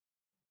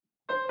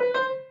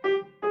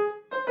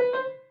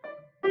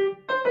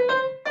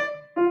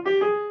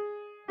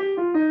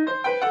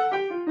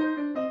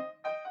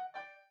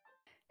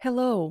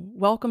Hello,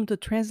 welcome to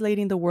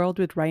Translating the World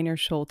with Rainer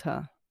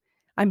Schulte.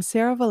 I'm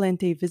Sarah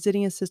Valente,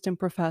 visiting assistant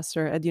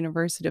professor at the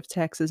University of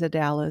Texas at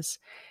Dallas,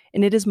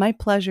 and it is my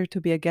pleasure to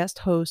be a guest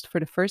host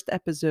for the first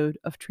episode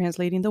of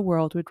Translating the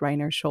World with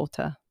Rainer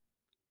Schulte.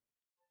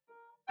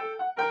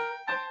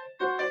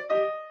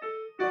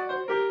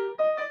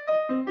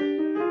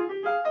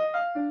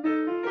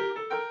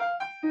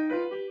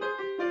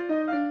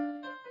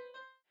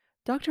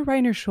 Dr.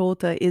 Rainer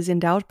Schulte is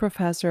Endowed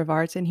Professor of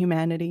Arts and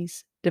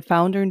Humanities, the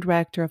founder and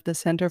director of the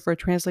Center for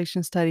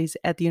Translation Studies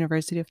at the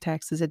University of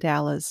Texas at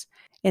Dallas,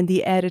 and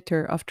the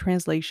editor of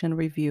Translation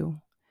Review.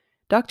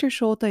 Dr.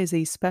 Schulte is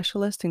a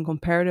specialist in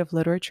comparative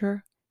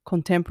literature,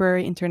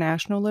 contemporary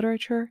international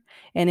literature,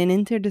 and in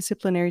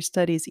interdisciplinary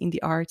studies in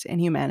the arts and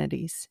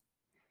humanities.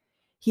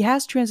 He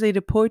has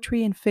translated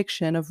poetry and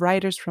fiction of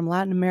writers from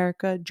Latin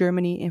America,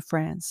 Germany, and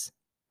France.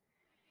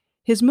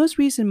 His most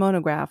recent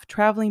monograph,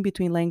 Traveling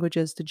Between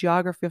Languages, The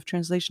Geography of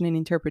Translation and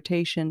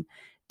Interpretation,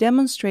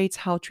 demonstrates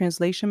how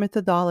translation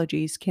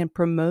methodologies can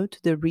promote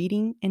the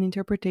reading and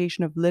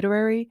interpretation of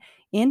literary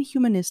and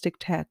humanistic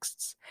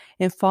texts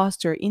and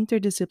foster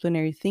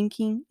interdisciplinary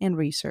thinking and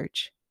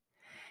research.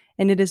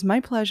 And it is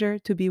my pleasure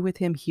to be with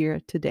him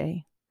here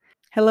today.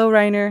 Hello,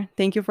 Rainer.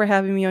 Thank you for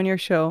having me on your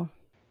show.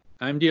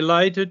 I'm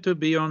delighted to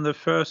be on the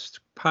first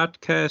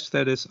podcast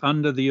that is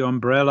under the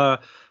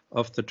umbrella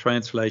of the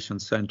Translation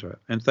Center.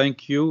 And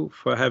thank you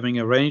for having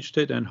arranged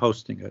it and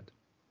hosting it.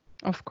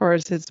 Of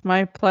course, it's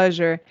my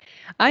pleasure.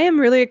 I am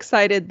really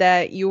excited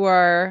that you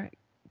are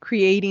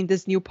creating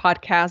this new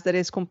podcast that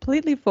is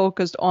completely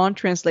focused on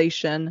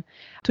translation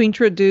to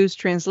introduce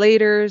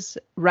translators,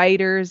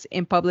 writers,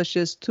 and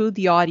publishers to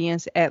the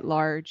audience at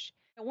large.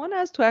 I want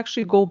us to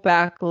actually go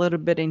back a little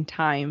bit in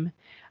time.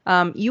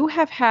 You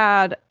have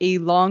had a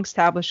long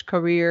established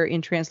career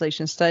in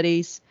translation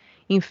studies.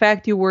 In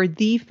fact, you were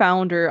the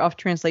founder of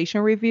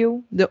Translation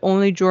Review, the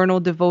only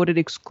journal devoted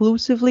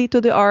exclusively to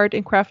the art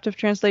and craft of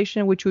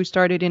translation, which we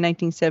started in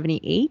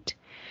 1978.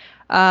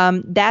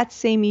 That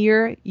same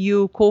year,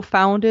 you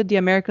co-founded the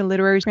American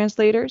Literary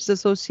Translators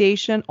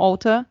Association,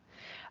 ALTA,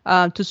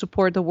 to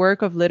support the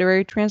work of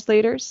literary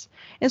translators.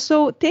 And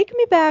so take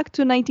me back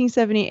to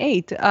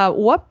 1978.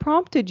 What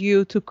prompted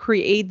you to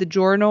create the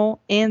journal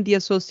and the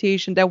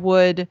association that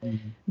would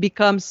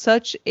become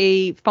such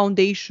a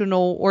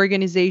foundational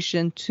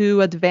organization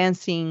to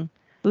advancing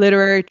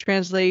literary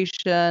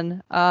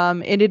translation?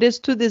 And it is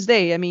to this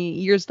day. I mean,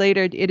 years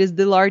later, it is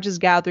the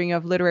largest gathering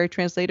of literary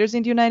translators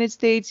in the United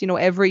States. You know,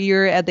 every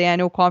year at the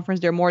annual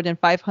conference, there are more than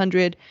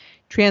 500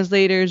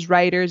 translators,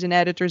 writers, and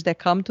editors that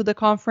come to the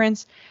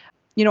conference.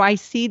 You know, I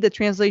see the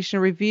Translation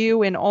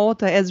Review and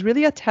ALTA as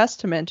really a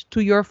testament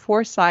to your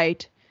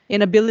foresight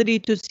and ability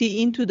to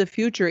see into the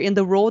future in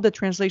the role that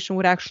translation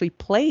would actually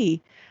play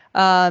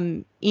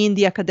in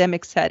the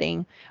academic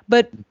setting.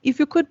 But if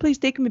you could please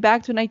take me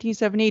back to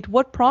 1978,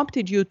 what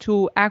prompted you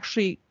to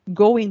actually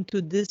go into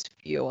this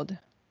field?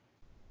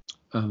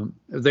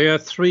 There are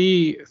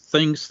three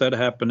things that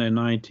happened in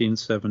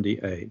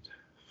 1978.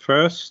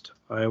 First,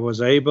 I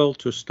was able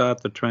to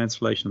start the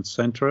Translation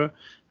Center,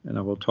 and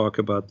I will talk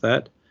about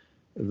that.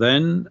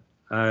 Then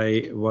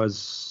I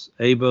was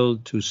able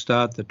to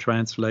start the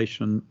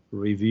Translation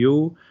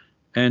Review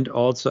and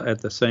also at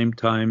the same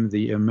time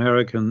the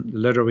American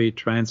Literary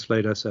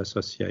Translators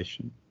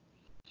Association.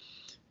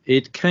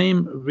 It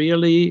came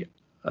really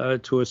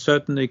to a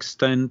certain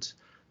extent,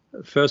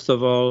 first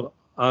of all,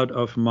 out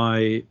of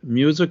my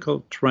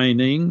musical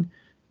training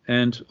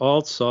and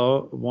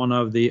also one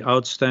of the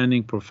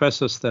outstanding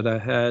professors that I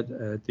had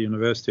at the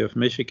University of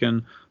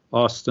Michigan,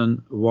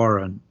 Austin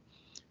Warren.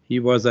 He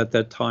was at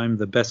that time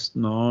the best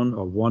known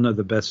or one of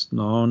the best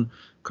known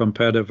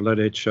comparative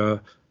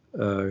literature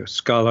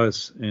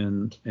scholars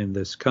in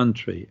this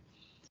country.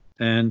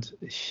 And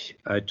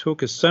I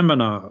took a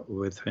seminar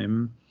with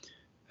him,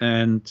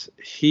 and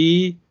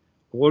he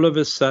all of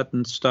a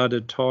sudden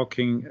started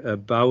talking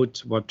about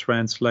what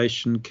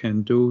translation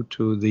can do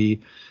to the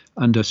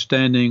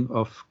understanding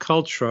of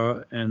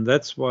culture. And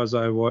that's was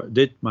I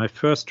did my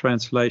first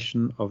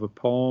translation of a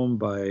poem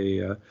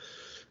by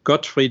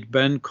Gottfried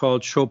Benn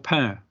called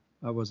Chopin.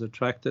 I was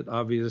attracted,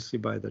 obviously,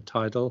 by the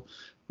title.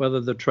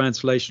 Whether the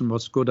translation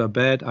was good or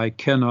bad, I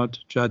cannot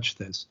judge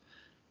this.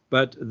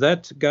 But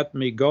that got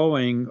me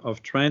going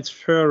of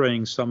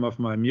transferring some of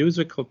my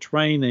musical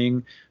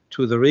training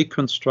to the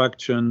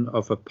reconstruction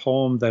of a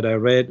poem that I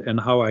read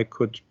and how I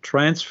could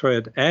transfer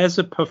it as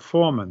a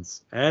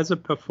performance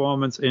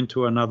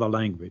into another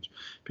language,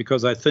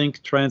 because I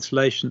think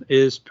translation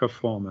is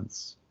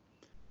performance.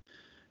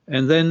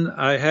 And then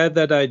I had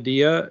that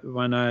idea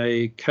when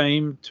I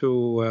came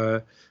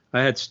to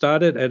I had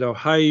started at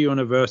Ohio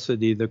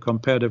University, the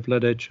comparative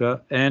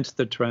literature and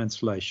the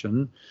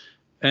translation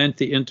and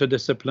the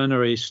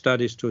interdisciplinary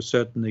studies to a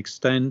certain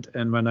extent.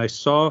 And when I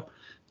saw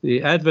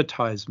the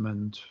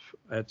advertisement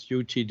at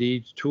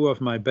UTD, two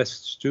of my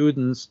best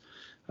students,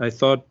 I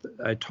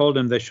told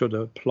them they should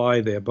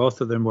apply there.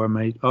 Both of them were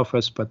made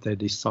offers, but they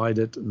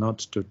decided not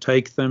to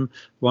take them.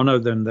 One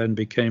of them then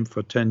became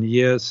for 10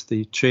 years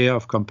the chair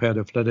of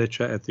comparative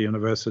literature at the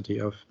University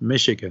of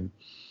Michigan.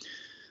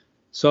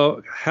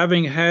 So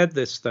having had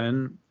this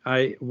then,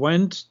 I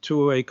went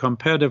to a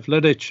comparative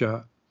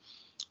literature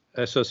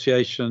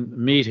association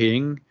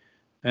meeting,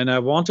 and I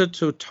wanted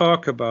to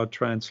talk about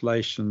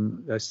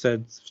translation. I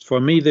said, for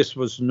me, this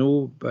was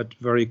new but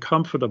very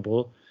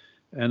comfortable.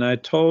 And I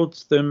told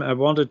them I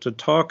wanted to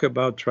talk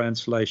about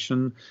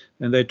translation,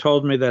 and they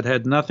told me that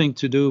had nothing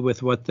to do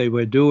with what they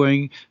were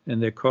doing,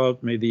 and they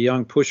called me the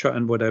young pusher,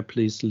 and would I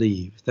please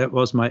leave. That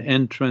was my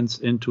entrance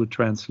into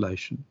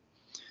translation.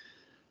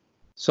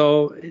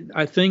 So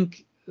I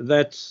think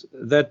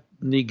that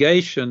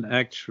negation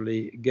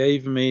actually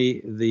gave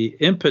me the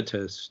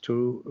impetus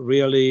to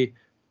really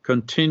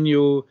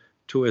continue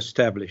to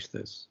establish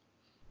this.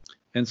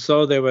 And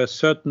so there were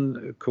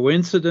certain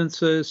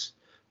coincidences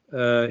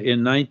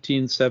in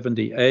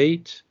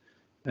 1978,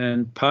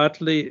 and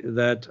partly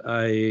that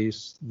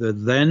the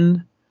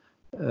then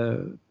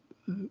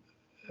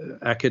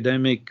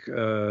academic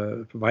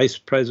vice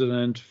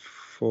president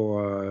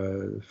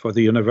for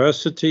the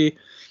university,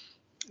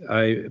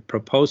 I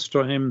proposed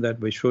to him that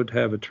we should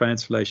have a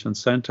translation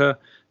center,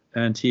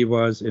 and he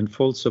was in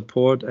full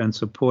support and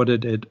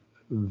supported it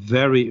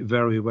very,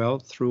 very well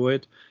through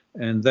it.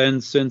 And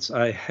then, since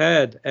I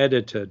had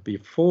edited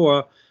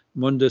before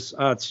Mundus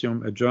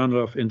Artium, a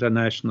journal of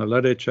international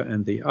literature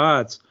and the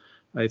arts,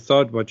 I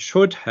thought what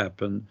should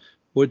happen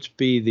would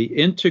be the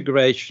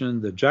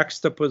integration, the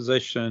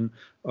juxtaposition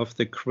of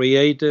the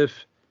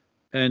creative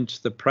and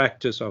the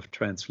practice of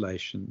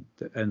translation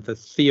and the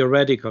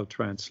theoretical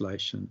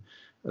translation.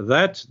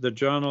 That the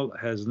journal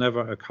has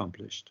never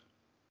accomplished.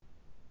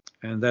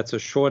 And that's a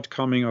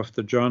shortcoming of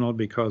the journal,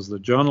 because the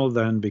journal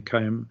then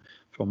became,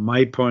 from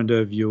my point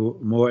of view,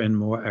 more and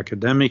more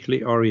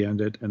academically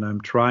oriented. And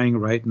I'm trying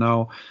right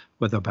now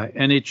whether by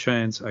any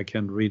chance I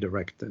can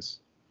redirect this.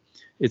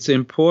 It's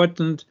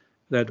important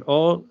that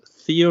all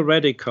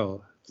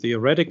theoretical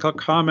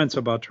comments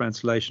about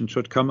translation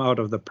should come out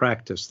of the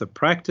practice. The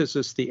practice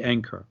is the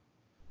anchor.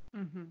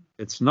 Mm-hmm.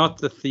 It's not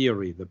the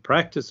theory. The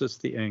practice is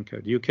the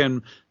anchor. You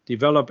can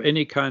develop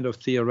any kind of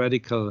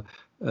theoretical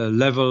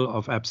level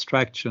of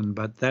abstraction,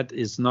 but that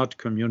is not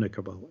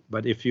communicable.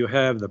 But if you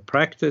have the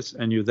practice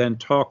and you then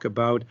talk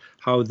about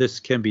how this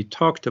can be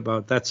talked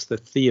about, that's the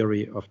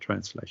theory of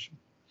translation.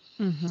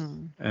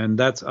 Mm-hmm. And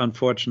that's,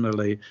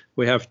 unfortunately,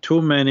 we have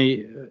too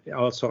many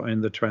also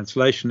in the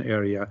translation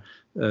area,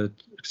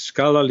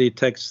 scholarly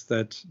texts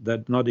that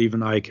not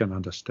even I can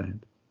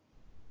understand.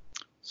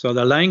 So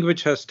the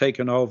language has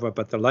taken over,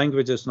 but the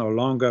language is no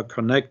longer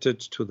connected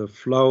to the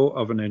flow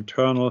of an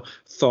internal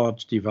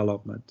thought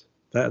development.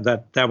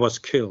 That was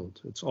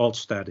killed. It's all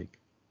static.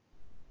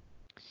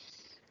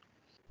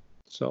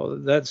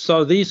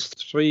 So these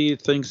three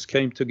things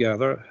came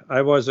together.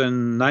 I was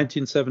in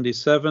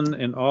 1977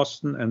 in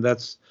Austin, and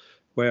that's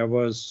where I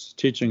was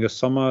teaching a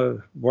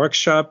summer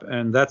workshop,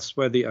 and that's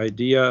where the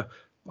idea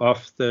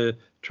of the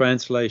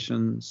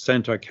translation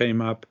center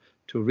came up,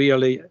 to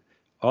really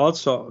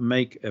also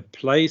make a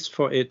place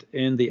for it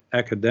in the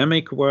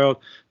academic world,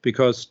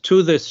 because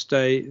to this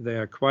day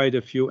there are quite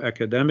a few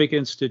academic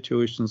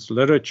institutions,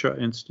 literature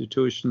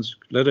institutions,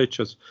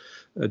 literature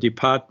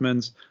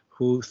departments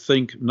who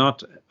think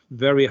not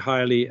very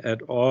highly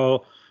at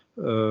all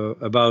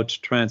about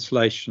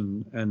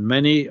translation, and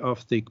many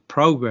of the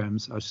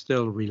programs are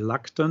still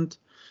reluctant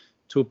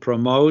to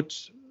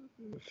promote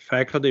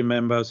faculty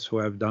members who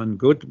have done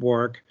good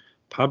work,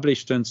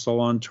 published and so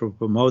on, to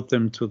promote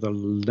them to the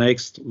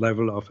next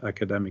level of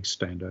academic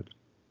standard.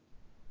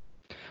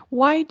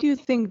 Why do you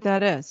think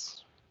that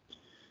is?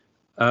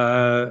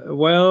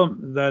 Well,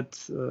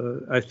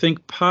 I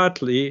think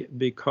partly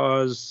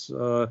because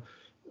the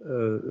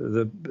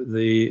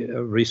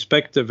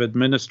respective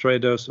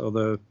administrators or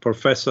the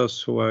professors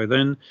who are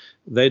then,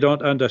 they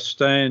don't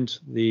understand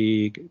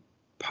the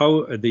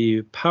power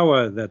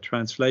that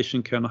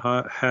translation can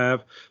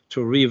have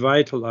to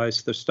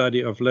revitalize the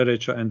study of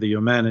literature and the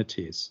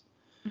humanities.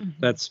 Mm-hmm.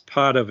 That's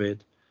part of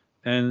it.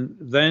 And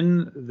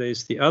then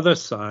there's the other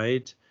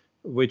side,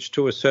 which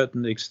to a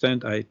certain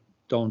extent I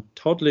don't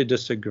totally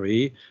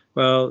disagree.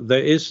 Well,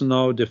 there is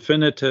no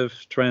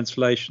definitive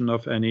translation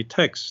of any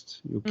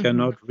text. You mm-hmm.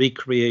 cannot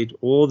recreate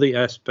all the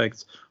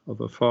aspects of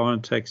a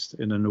foreign text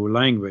in a new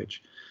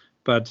language.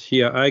 But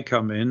here I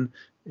come in.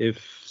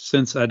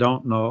 Since I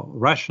don't know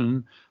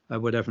Russian, I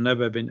would have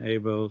never been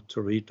able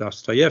to read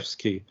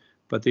Dostoevsky.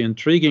 But the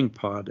intriguing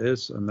part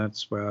is, and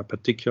that's where I'm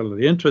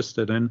particularly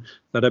interested in,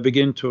 that I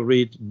begin to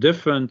read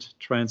different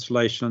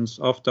translations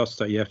of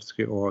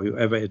Dostoevsky or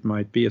whoever it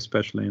might be,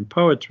 especially in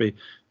poetry,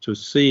 to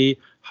see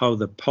how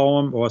the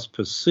poem was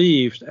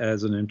perceived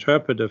as an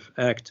interpretive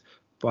act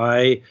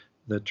by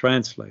the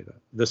translator.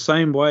 The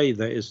same way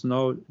there is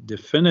no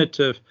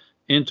definitive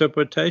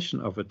interpretation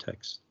of a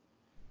text.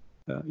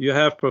 You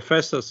have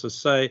professors who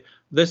say,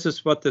 this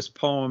is what this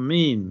poem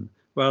means.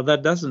 Well,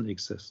 that doesn't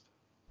exist.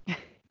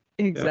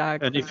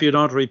 Exactly. And if you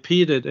don't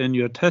repeat it in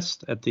your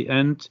test at the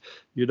end,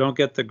 you don't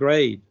get the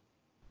grade.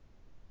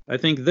 I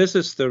think this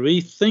is the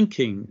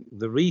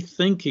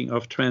rethinking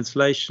of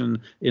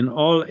translation in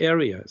all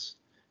areas.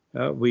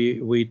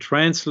 We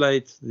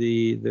translate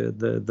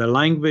the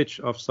language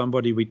of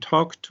somebody we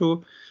talk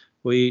to.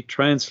 We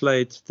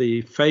translate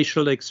the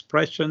facial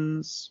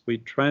expressions. We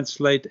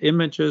translate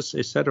images,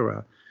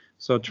 etc.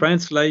 So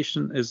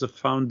translation is a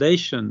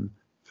foundation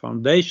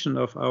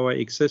of our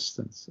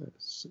existence.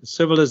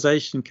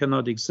 Civilization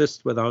cannot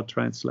exist without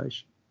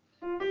translation.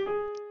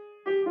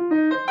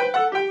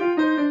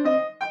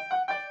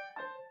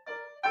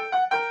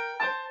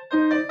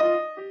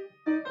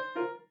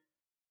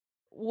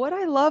 What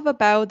I love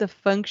about the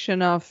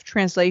function of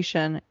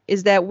translation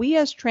is that we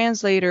as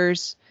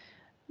translators,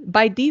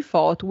 by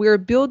default, we're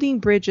building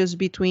bridges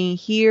between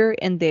here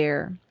and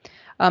there.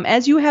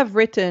 As you have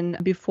written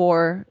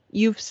before,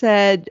 you've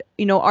said,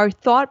 our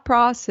thought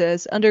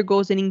process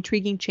undergoes an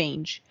intriguing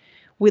change.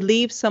 We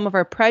leave some of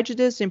our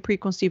prejudice and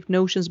preconceived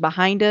notions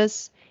behind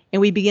us,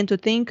 and we begin to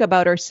think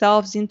about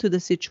ourselves into the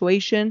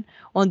situation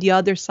on the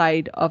other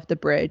side of the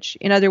bridge.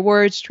 In other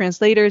words,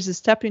 translators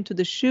step into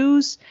the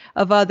shoes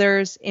of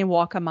others and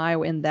walk a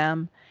mile in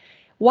them.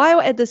 While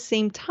at the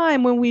same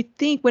time,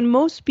 when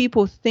most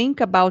people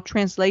think about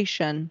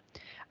translation,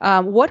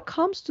 what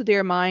comes to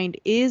their mind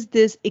is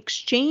this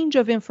exchange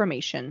of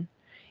information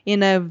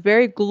in a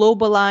very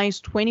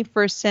globalized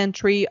 21st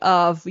century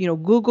of,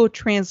 Google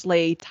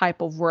Translate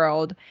type of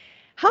world.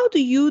 How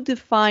do you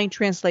define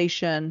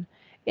translation,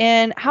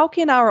 and how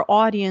can our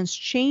audience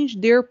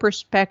change their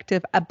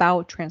perspective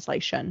about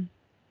translation?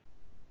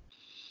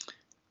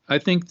 I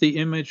think the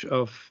image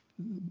of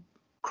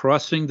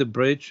crossing the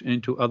bridge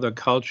into other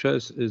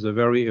cultures is a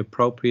very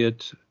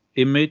appropriate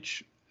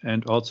image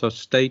and also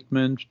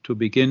statement to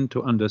begin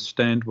to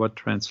understand what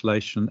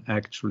translation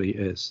actually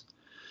is.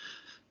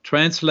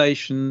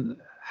 Translation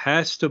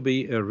has to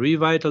be a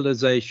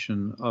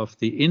revitalization of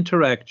the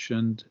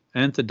interaction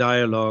and the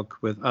dialogue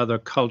with other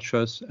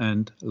cultures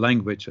and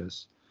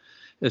languages.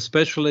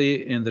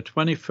 Especially in the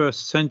 21st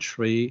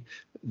century,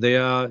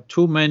 there are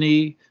too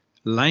many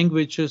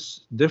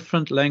languages,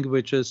 different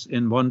languages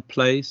in one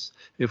place.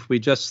 If we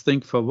just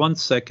think for 1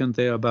 second,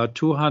 there are about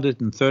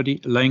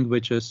 230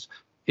 languages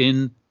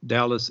in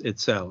Dallas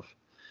itself.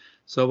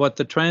 So what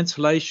the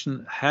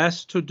translation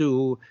has to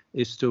do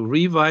is to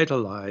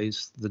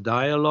revitalize the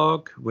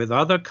dialogue with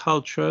other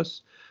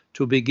cultures,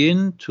 to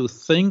begin to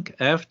think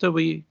after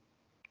we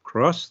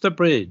cross the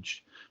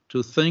bridge,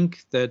 to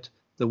think that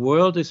the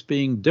world is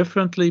being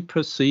differently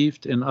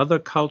perceived in other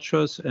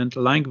cultures and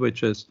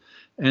languages.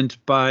 And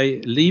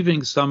by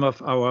leaving some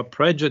of our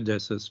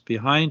prejudices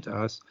behind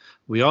us,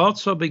 we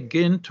also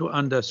begin to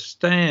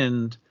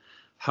understand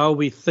how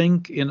we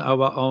think in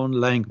our own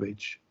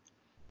language.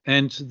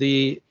 And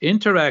the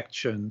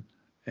interaction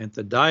and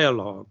the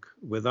dialogue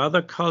with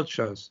other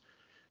cultures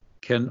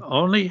can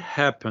only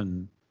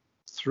happen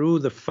through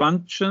the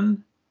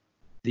function,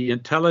 the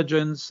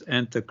intelligence,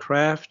 and the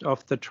craft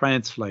of the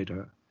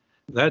translator.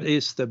 That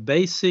is the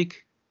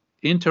basic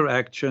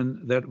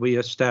interaction that we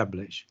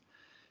establish.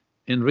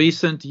 In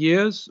recent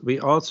years, we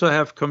also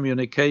have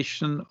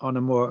communication on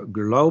a more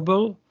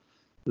global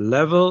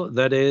level,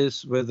 that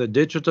is with the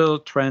digital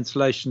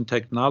translation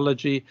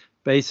technology,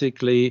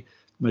 basically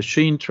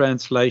machine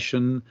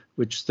translation,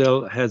 which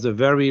still has a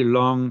very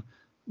long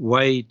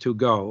way to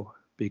go,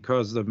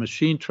 because the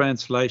machine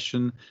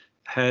translation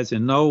has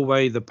in no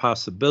way the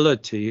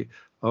possibility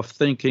of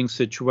thinking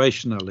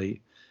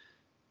situationally.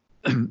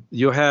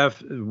 You have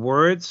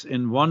words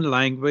in one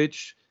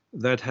language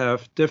that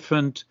have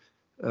different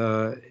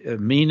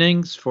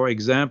meanings. For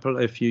example,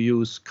 if you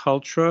use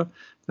culture,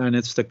 then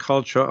it's the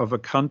culture of a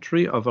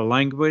country, of a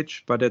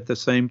language, but at the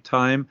same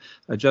time,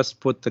 I just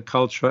put the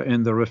culture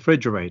in the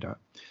refrigerator.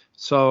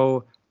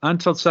 So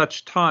until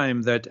such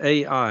time that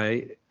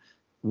AI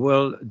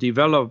will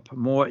develop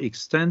more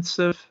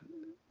extensive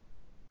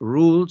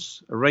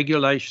rules,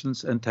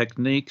 regulations, and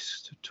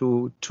techniques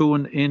to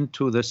tune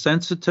into the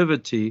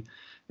sensitivity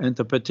and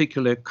the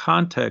particular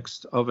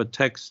context of a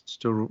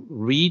text to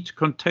read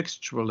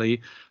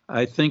contextually,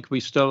 I think we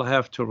still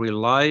have to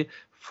rely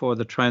for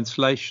the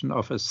translation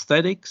of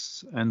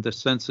aesthetics and the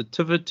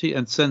sensitivity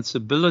and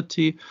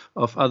sensibility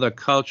of other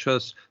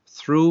cultures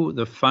through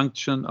the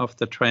function of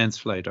the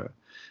translator.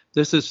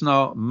 This is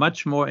now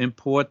much more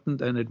important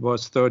than it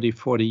was 30,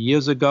 40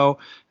 years ago,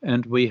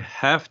 and we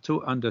have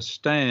to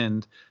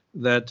understand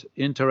that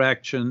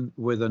interaction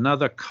with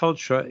another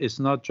culture is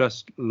not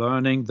just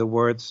learning the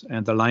words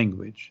and the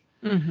language.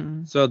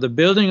 Mm-hmm. So the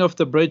building of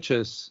the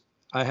bridges,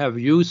 I have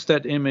used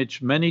that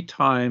image many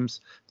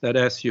times, that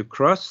as you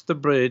cross the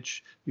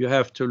bridge, you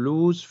have to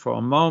lose for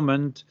a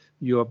moment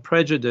your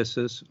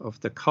prejudices of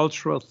the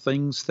cultural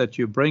things that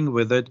you bring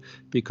with it,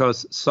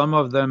 because some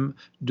of them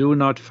do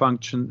not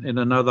function in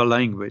another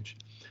language.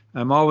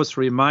 I'm always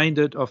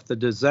reminded of the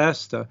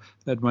disaster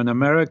that when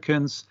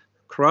Americans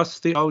cross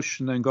the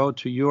ocean and go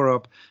to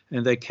Europe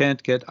and they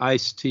can't get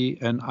iced tea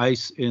and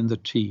ice in the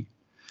tea.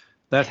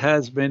 That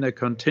has been a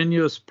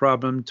continuous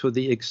problem, to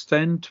the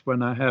extent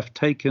when I have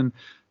taken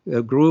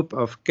a group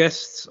of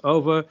guests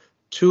over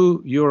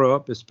to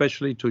Europe,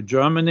 especially to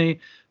Germany,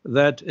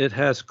 that it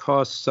has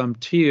caused some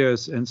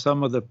tears in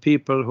some of the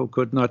people who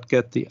could not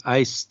get the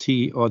iced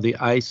tea or the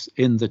ice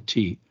in the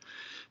tea.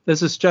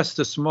 This is just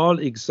a small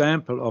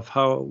example of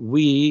how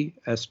we,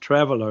 as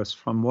travelers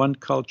from one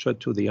culture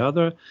to the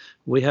other,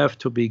 we have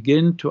to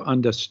begin to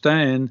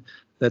understand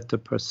that the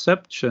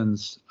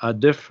perceptions are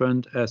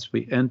different as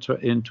we enter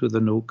into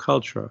the new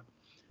culture.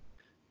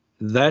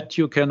 That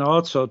you can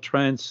also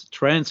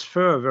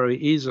transfer very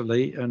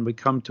easily, and we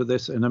come to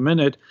this in a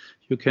minute.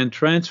 You can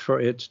transfer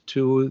it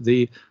to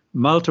the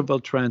multiple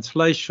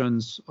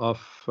translations of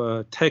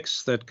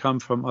texts that come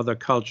from other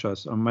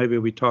cultures, or maybe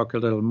we talk a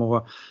little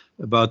more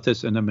about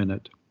this in a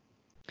minute.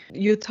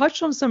 You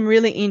touched on some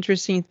really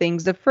interesting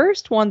things. The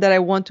first one that I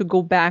want to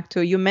go back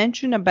to, you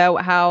mentioned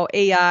about how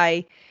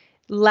AI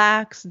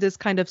lacks this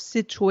kind of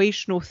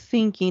situational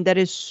thinking that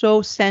is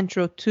so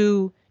central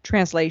to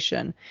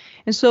translation.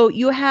 And so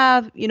you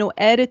have,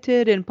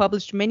 edited and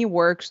published many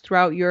works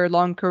throughout your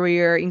long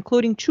career,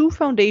 including 2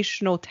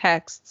 foundational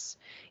texts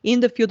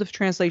in the field of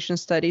translation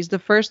studies. The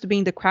first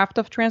being The Craft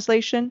of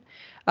Translation,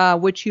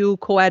 which you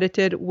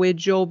co-edited with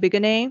Joe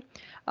Bigone.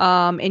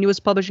 And it was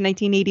published in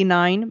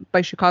 1989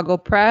 by Chicago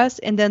Press.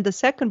 And then the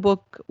second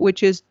book,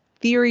 which is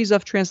Theories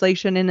of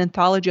Translation, an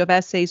anthology of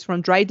essays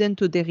from Dryden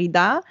to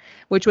Derrida,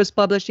 which was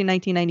published in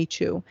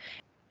 1992.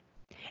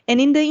 And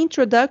in the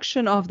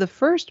introduction of the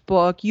first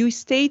book, you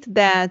state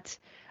that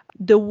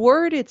the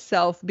word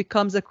itself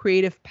becomes a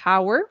creative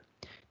power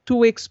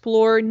to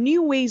explore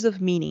new ways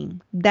of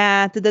meaning,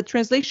 that the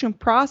translation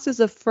process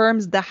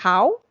affirms the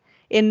how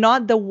and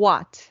not the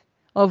what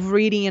of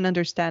reading and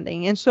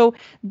understanding. And so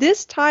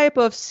this type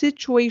of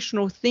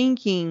situational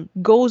thinking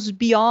goes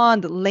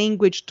beyond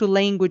language to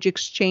language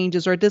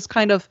exchanges, or this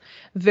kind of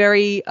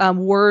very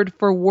word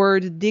for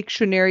word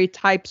dictionary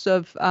types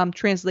of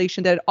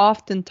translation that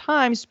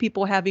oftentimes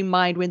people have in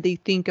mind when they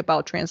think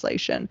about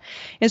translation.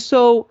 And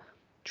so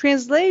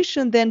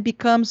translation then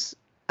becomes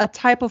a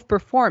type of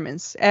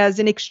performance, as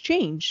an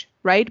exchange,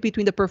 right,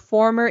 between the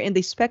performer and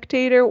the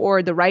spectator,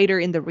 or the writer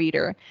and the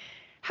reader.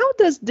 How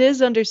does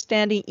this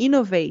understanding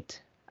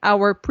innovate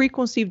our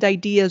preconceived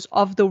ideas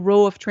of the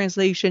role of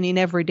translation in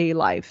everyday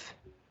life?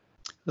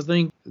 I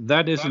think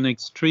that is an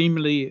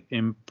extremely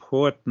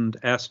important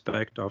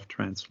aspect of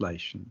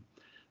translation.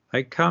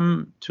 I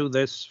come to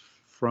this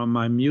from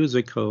my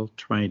musical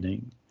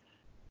training.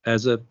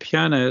 As a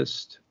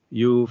pianist,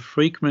 you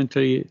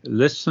frequently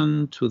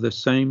listen to the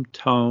same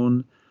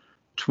tone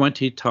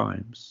 20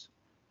 times.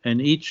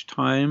 And each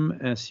time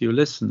as you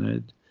listen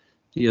it,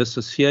 the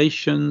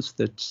associations,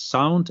 the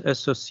sound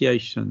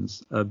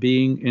associations are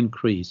being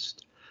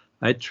increased.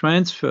 I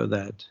transfer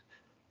that.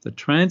 The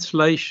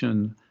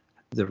translation,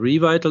 the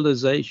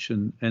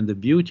revitalization, and the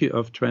beauty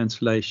of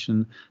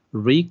translation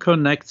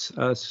reconnects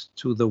us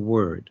to the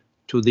word,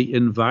 to the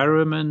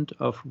environment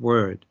of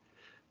word.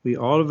 We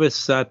all of a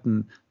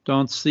sudden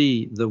don't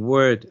see the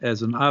word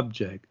as an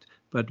object,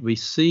 but we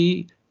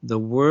see the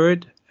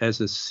word as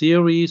a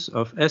series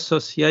of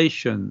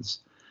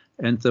associations.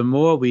 And the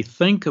more we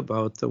think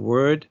about the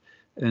word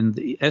and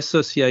the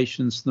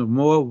associations, the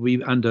more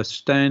we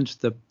understand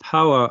the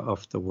power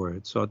of the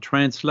word. So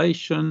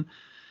translation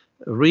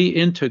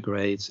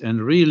reintegrates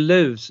and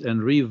relives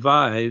and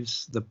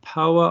revives the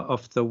power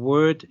of the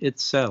word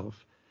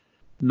itself.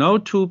 No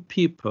two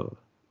people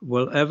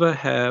will ever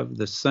have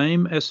the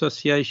same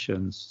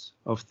associations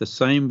of the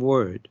same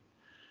word.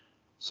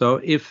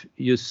 So if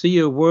you see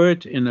a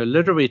word in a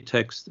literary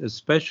text,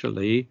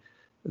 especially,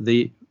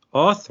 the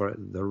author,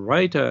 the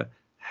writer,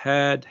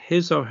 had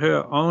his or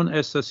her own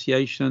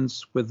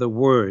associations with the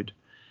word.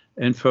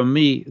 And for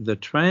me, the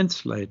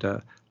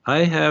translator,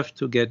 I have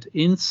to get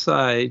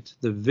inside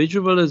the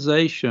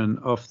visualization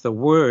of the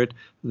word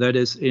that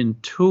is in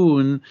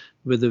tune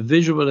with the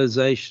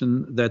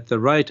visualization that the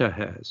writer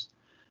has.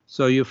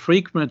 So you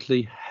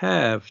frequently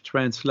have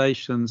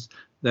translations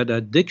that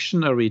are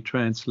dictionary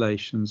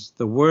translations.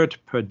 The word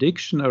per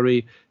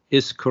dictionary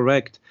is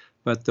correct,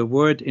 but the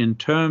word in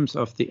terms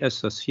of the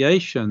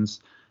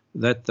associations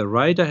that the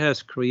writer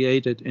has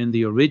created in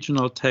the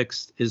original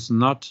text is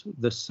not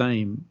the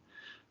same.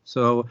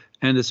 So,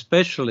 and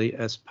especially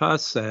as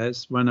Paz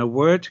says, when a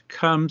word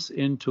comes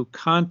into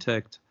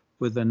contact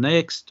with the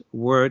next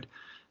word,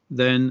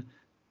 then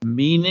a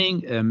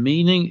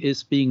meaning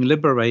is being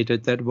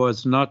liberated that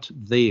was not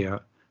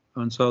there.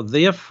 And so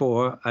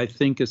therefore, I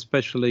think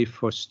especially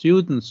for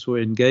students who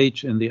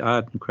engage in the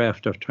art and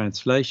craft of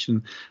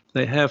translation,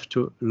 they have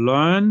to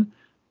learn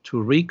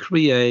to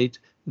recreate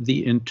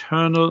the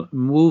internal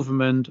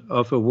movement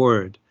of a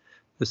word.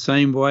 The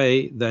same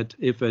way that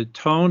if a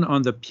tone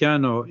on the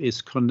piano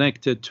is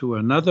connected to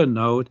another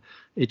note,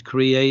 it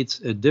creates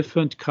a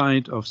different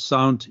kind of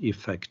sound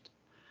effect.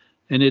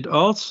 And it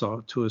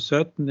also, to a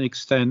certain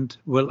extent,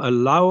 will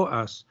allow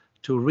us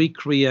to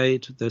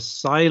recreate the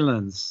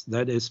silence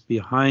that is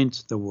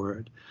behind the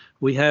word.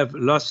 We have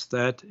lost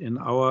that in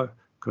our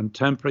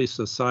contemporary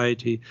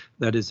society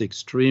that is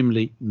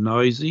extremely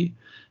noisy.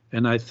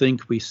 And I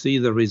think we see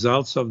the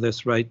results of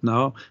this right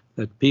now,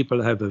 that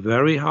people have a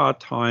very hard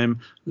time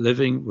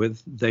living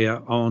with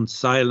their own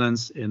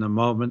silence in a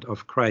moment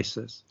of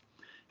crisis.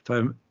 If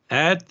I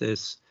add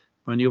this,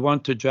 when you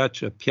want to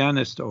judge a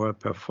pianist or a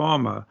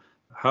performer,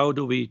 how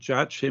do we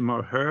judge him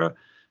or her?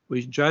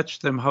 We judge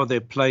them how they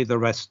play the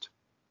rest.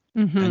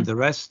 And the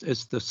rest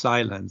is the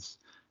silence.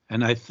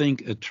 And I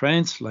think a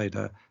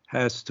translator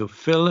has to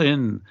fill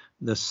in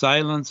the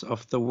silence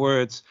of the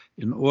words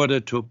in order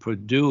to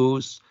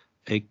produce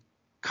a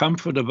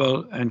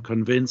comfortable and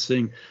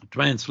convincing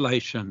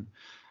translation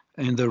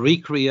and the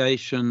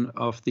recreation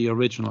of the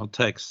original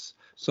text.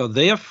 So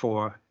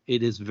therefore,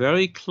 it is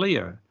very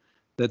clear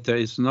that there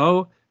is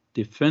no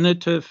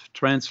definitive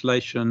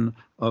translation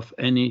of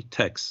any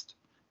text.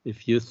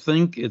 If you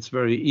think it's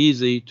very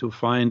easy to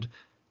find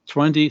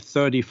 20,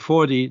 30,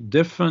 40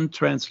 different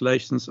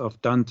translations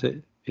of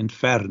Dante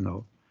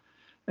Inferno.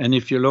 And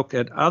if you look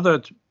at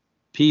other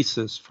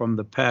pieces from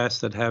the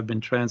past that have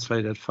been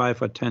translated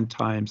 5 or 10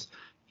 times,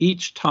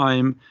 each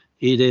time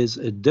it is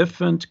a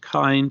different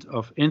kind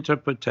of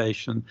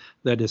interpretation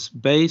that is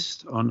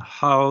based on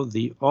how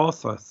the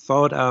author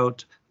thought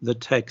out the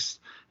text.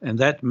 And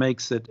that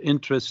makes it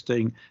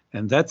interesting.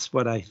 And that's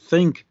what I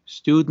think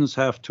students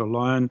have to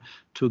learn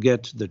to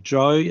get the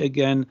joy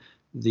again,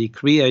 the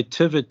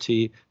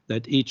creativity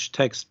that each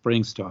text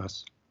brings to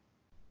us.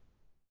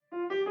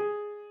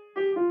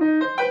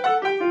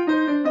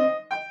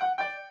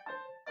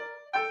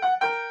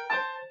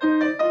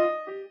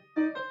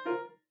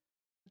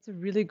 That's a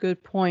really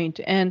good point.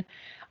 And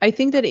I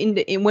think that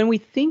when we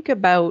think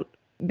about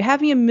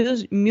having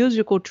a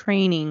musical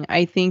training,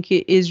 I think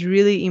it is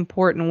really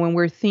important when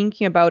we're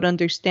thinking about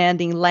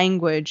understanding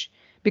language,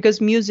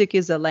 because music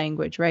is a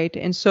language, right?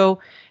 And so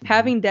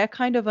having that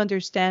kind of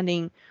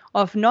understanding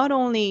of not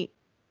only,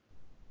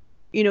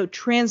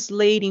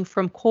 translating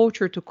from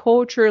culture to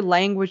culture,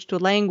 language to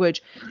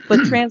language, but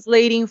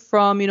translating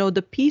from,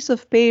 the piece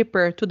of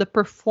paper to the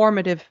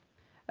performative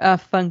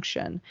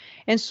function.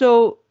 And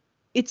so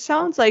it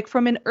sounds like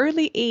from an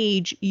early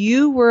age,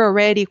 you were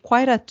already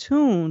quite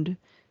attuned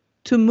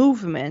to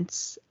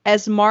movements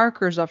as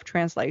markers of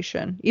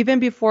translation, even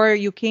before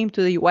you came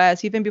to the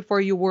US, even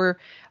before you were,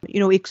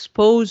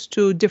 exposed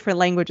to different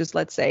languages,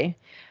 let's say.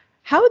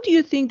 How do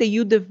you think that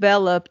you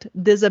developed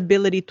this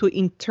ability to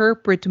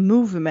interpret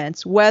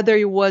movements, whether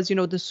it was,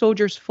 the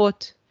soldier's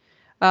foot,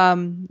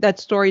 that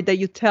story that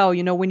you tell,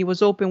 when it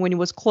was open, when it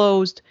was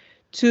closed,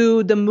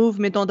 to the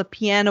movement on the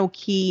piano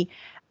key?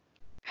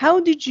 How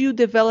did you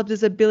develop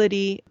this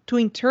ability to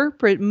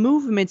interpret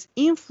movements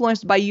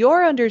influenced by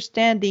your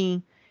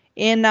understanding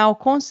and now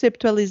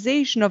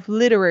conceptualization of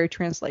literary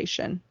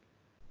translation?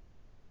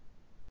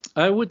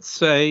 I would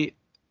say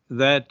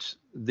that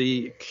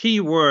the key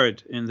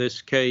word in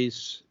this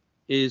case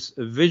is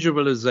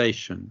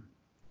visualization.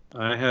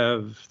 I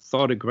have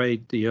thought a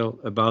great deal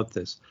about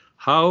this.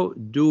 How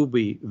do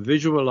we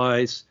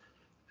visualize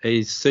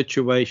a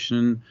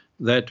situation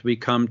that we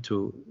come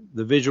to?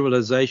 The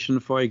visualization,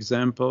 for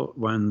example,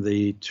 when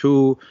the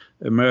 2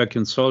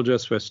 American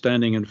soldiers were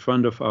standing in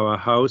front of our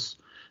house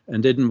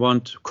and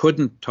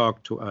couldn't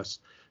talk to us,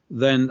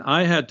 then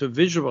I had to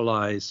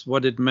visualize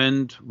what it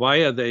meant.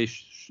 Why are they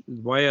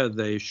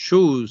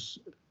shoes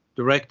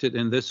directed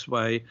in this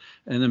way,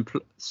 and then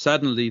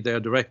suddenly they're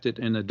directed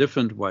in a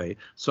different way?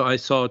 So I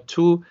saw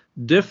 2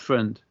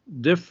 different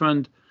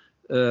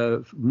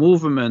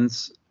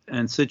movements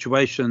and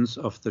situations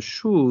of the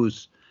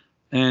shoes,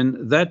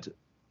 and that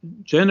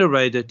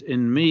generated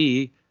in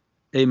me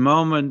a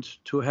moment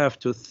to have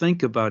to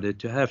think about it,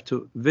 to have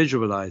to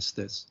visualize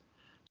this.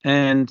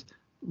 And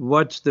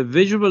what the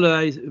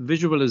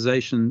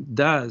visualization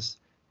does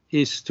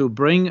is to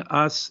bring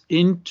us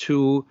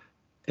into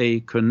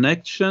a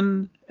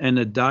connection and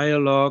a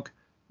dialogue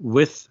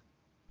with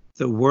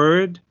the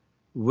word,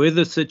 with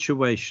the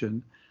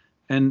situation.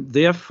 And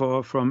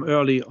therefore, from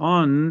early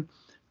on,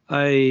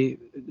 I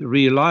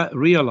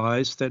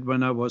realized that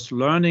when I was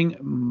learning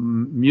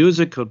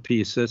musical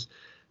pieces,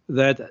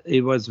 that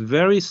it was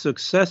very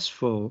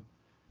successful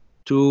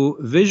to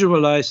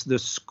visualize the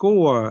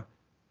score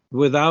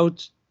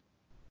without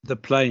the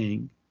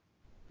playing.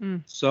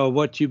 So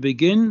what you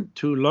begin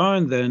to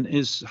learn then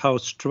is how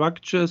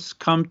structures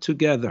come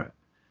together.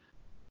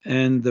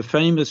 And the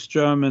famous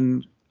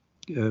German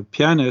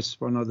pianist,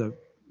 one of the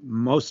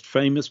most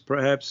famous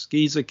perhaps,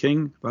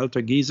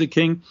 Walter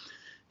Gieseking,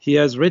 he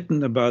has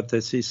written about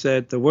this. He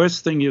said, the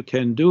worst thing you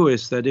can do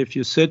is that if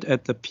you sit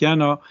at the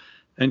piano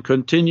and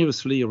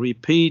continuously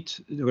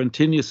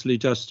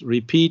just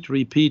repeat,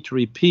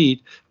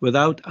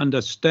 without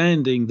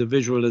understanding the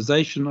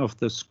visualization of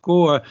the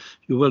score,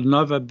 you will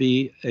never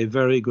be a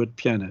very good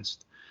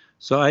pianist.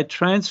 So I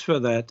transfer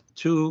that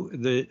to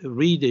the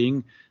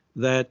reading,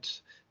 that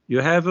you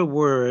have a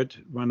word.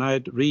 When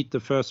I read the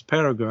first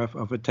paragraph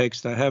of a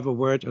text, I have a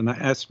word and I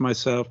ask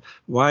myself,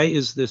 why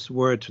is this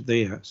word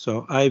there?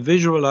 So I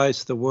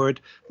visualize the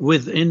word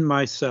within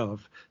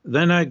myself.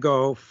 Then I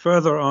go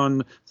further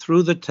on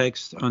through the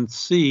text and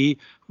see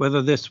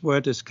whether this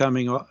word is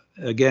coming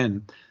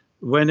again.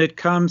 When it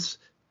comes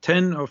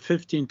 10 or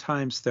 15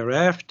 times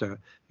thereafter,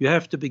 you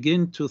have to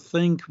begin to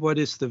think what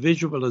is the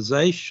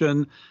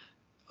visualization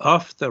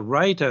of the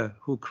writer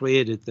who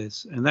created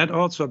this. And that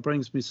also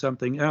brings me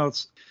something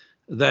else,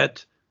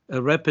 that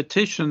a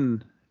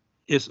repetition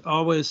is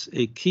always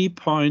a key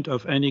point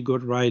of any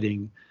good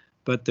writing.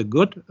 But the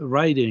good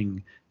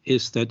writing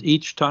is that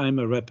each time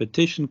a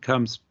repetition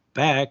comes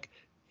back,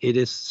 it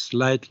is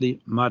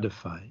slightly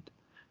modified.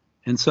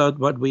 And so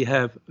what we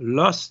have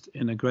lost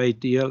in a great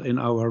deal in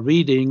our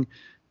reading,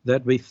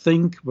 that we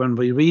think when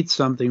we read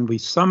something, we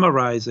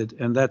summarize it,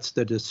 and that's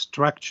the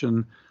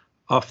destruction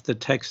of the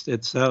text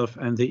itself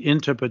and the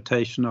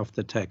interpretation of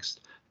the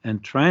text.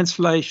 And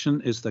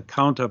translation is the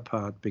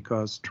counterpart,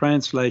 because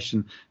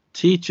translation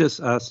teaches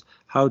us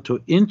how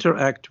to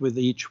interact with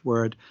each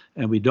word,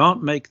 and we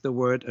don't make the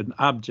word an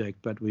object,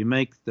 but we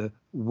make the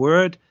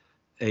word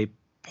a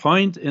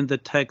point in the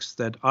text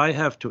that I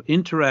have to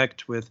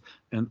interact with,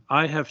 and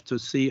I have to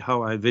see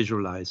how I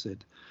visualize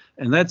it.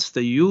 And that's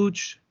the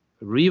huge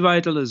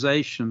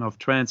revitalization of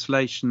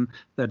translation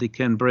that it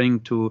can bring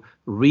to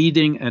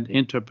reading and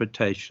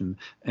interpretation.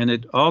 And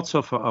it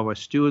also, for our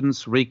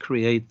students,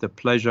 recreate the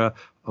pleasure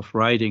of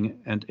writing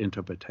and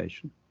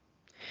interpretation.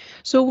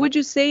 So would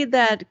you say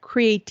that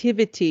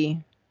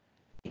creativity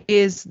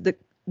is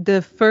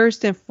the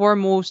first and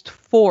foremost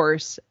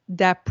force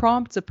that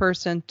prompts a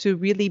person to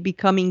really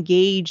become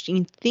engaged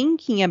in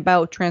thinking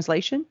about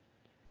translation?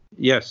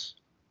 Yes.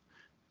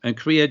 And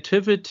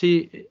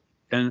creativity,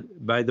 and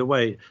by the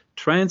way,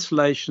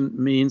 translation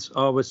means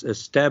always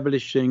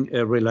establishing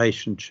a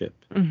relationship.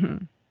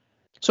 Mm-hmm.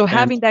 So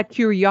having that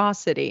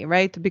curiosity,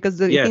 right?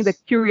 Because I think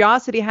that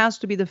curiosity has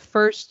to be the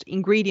first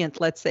ingredient,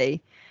 let's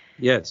say.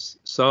 Yes.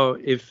 So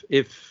if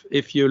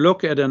you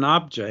look at an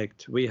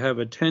object, we have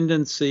a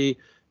tendency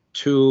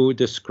to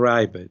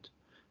describe it,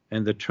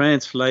 and the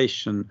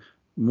translation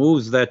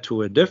moves that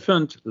to a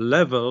different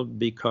level,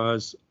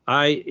 because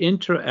I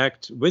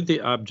interact with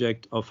the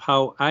object of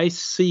how I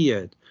see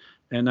it,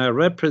 and I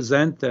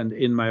represent then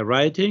in my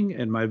writing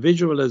and my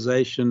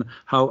visualization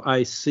how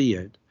I see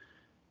it.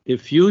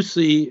 If you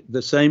see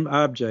the same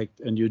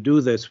object and you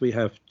do this, we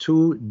have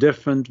two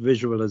different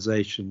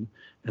visualization,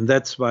 and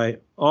that's why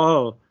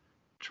all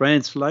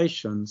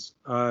translations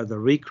are the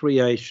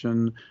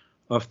recreation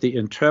of the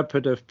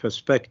interpretive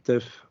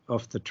perspective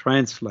of the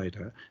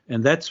translator.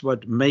 And that's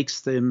what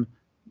makes them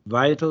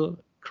vital,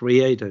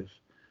 creative.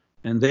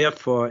 And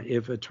therefore,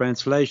 if a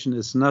translation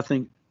is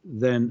nothing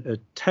than a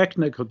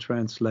technical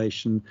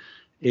translation,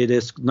 it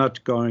is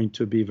not going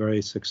to be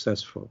very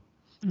successful.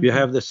 Mm-hmm. You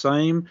have the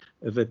same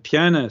if a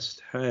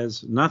pianist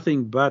has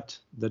nothing but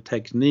the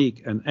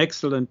technique, an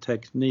excellent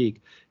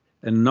technique,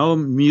 and no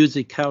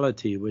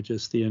musicality, which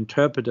is the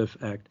interpretive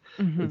act,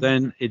 mm-hmm.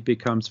 then it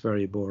becomes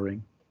very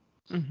boring.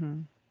 Mm-hmm.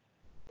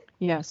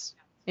 Yes.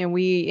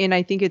 And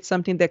I think it's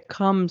something that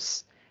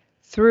comes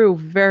through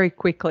very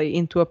quickly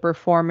into a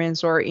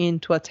performance or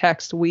into a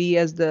text. We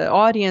as the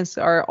audience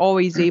are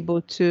always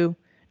able to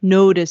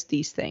notice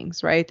these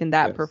things, right? In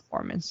that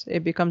performance,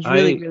 it becomes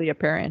really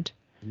apparent.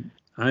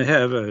 I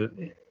have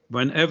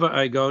whenever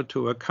I go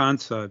to a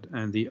concert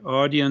and the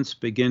audience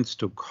begins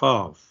to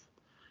cough,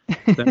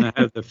 then I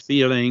have the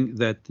feeling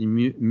that the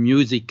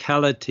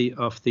musicality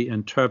of the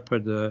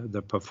interpreter,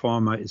 the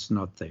performer, is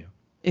not there.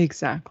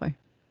 Exactly.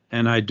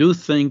 And I do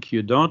think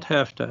you don't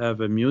have to have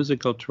a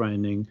musical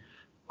training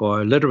or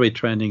a literary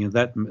training in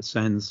that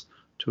sense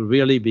to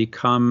really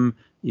become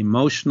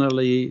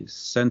emotionally,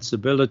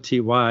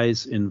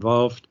 sensibility-wise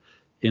involved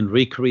in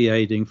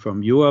recreating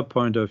from your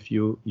point of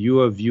view,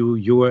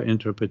 your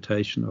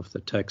interpretation of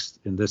the text,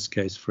 in this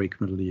case,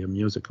 frequently a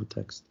musical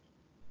text.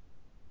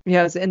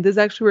 Yes, and this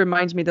actually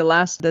reminds me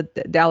the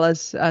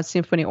Dallas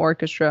Symphony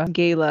Orchestra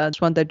gala,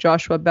 this one that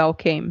Joshua Bell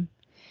came.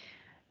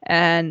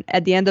 And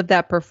at the end of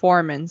that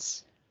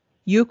performance,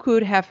 you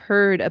could have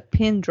heard a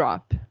pin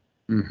drop.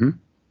 Mm-hmm.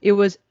 It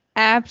was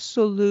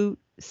absolute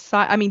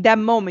I mean, that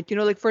moment,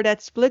 like for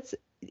that split,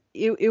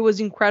 it was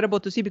incredible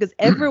to see, because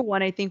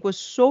everyone, I think, was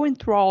so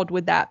enthralled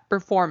with that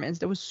performance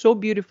that was so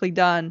beautifully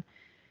done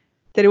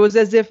that it was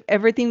as if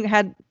everything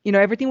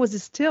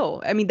was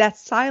still. I mean, that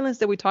silence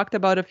that we talked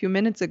about a few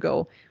minutes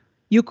ago,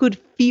 you could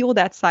feel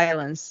that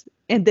silence.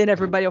 And then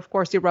everybody, of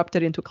course,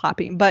 erupted into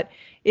clapping. But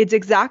it's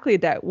exactly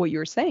that what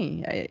you're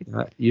saying.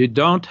 You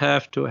don't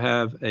have to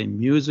have a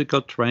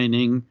musical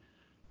training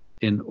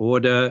in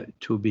order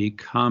to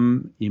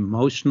become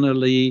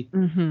emotionally,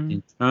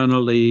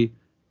 internally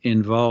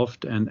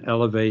involved and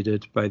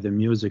elevated by the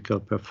musical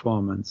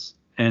performance.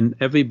 And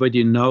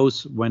everybody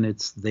knows when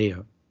it's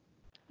there.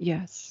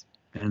 Yes.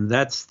 And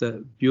that's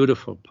the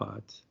beautiful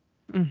part.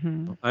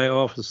 Mm-hmm. I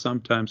also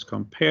sometimes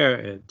compare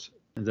it,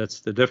 and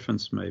that's the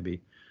difference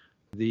maybe.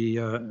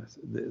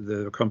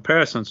 The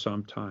comparison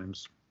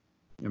sometimes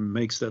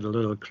makes that a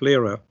little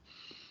clearer.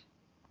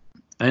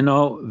 I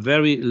know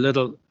very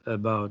little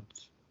about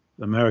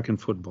American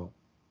football,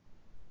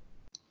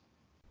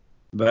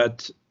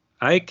 but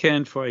I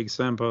can, for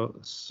example,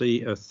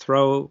 see a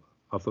throw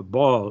of a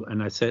ball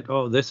and I said,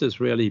 oh, this is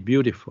really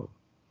beautiful.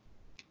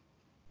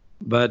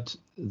 But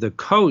the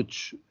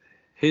coach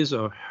his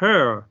or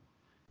her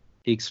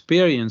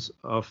experience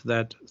of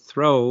that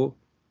throw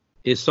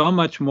is so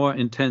much more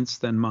intense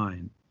than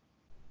mine.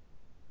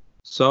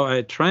 So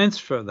I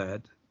transfer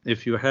that.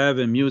 If you have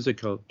a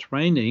musical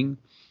training,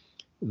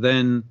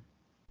 then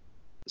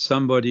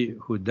somebody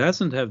who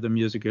doesn't have the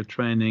musical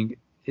training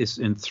is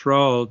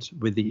enthralled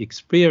with the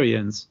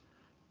experience,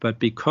 but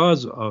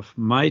because of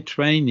my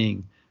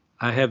training,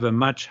 I have a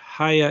much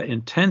higher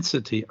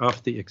intensity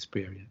of the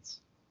experience.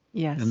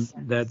 Yes.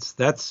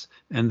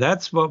 And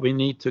that's what we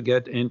need to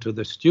get into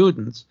the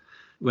students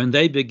when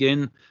they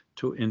begin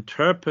to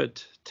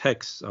interpret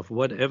texts of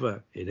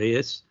whatever it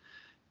is,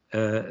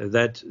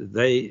 that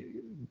they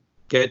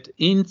get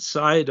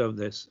inside of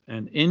this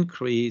and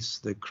increase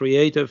the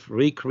creative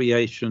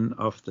recreation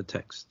of the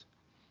text.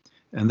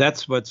 And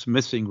that's what's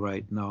missing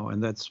right now.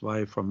 And that's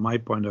why, from my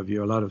point of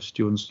view, a lot of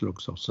students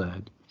look so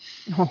sad.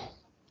 Oh.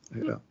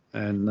 Yeah.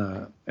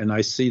 And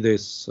I see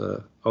this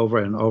over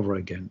and over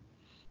again.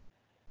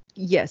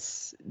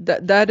 Yes,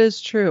 that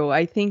is true.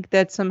 I think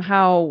that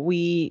somehow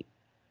we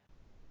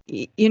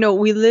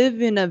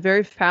live in a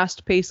very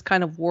fast-paced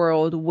kind of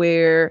world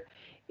where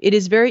it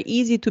is very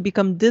easy to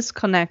become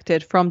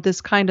disconnected from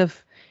this kind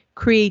of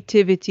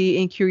creativity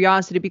and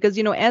curiosity. Because,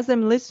 as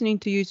I'm listening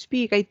to you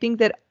speak, I think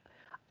that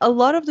a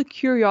lot of the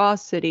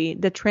curiosity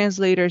that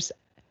translators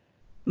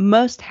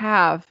must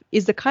have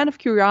is the kind of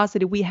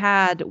curiosity we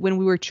had when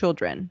we were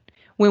children,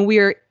 when we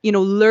are,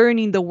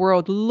 learning the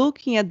world,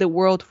 looking at the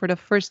world for the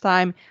first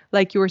time,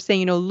 like you were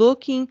saying,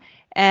 looking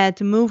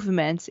at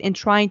movements and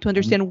trying to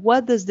understand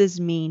what does this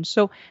mean.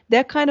 So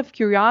that kind of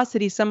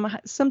curiosity,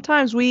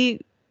 sometimes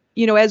we,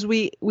 as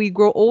we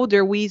grow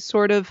older, we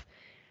sort of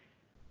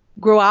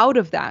grow out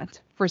of that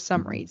for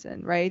some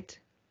reason, right?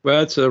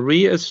 Well, it's a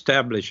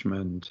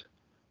reestablishment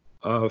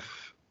of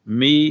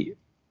me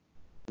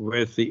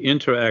with the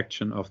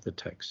interaction of the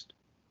text.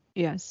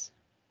 Yes.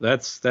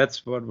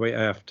 That's what we're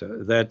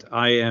after, that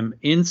I am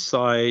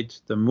inside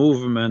the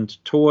movement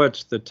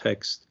towards the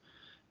text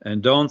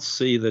and don't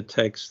see the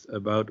text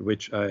about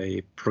which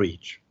I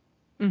preach.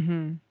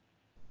 Mm-hmm.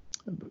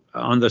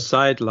 On the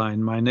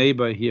sideline, my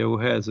neighbor here who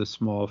has a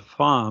small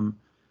farm,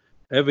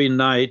 every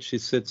night she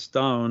sits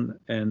down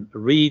and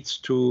reads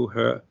to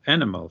her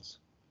animals.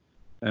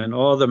 And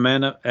all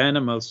the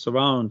animals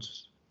surround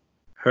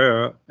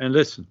her and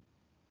listen.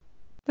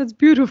 That's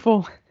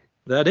beautiful.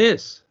 That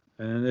is.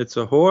 And it's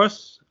a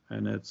horse,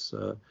 and it's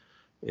a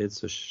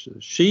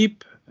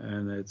sheep,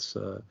 and it's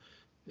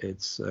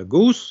a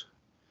goose,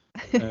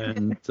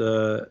 and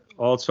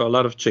also a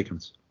lot of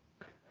chickens.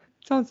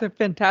 Sounds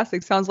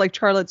fantastic. Sounds like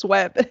Charlotte's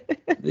Web.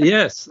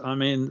 Yes, I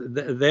mean,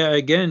 there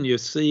again, you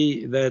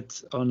see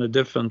that on a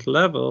different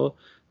level,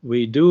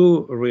 we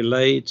do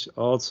relate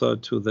also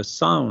to the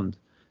sound.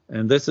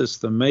 And this is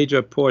the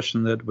major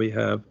portion that we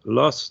have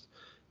lost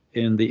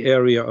in the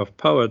area of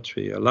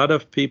poetry. A lot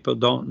of people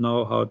don't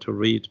know how to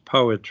read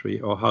poetry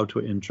or how to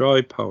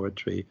enjoy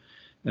poetry.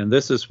 And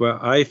this is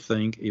where I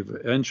think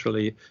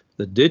eventually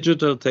the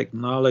digital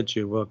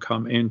technology will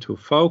come into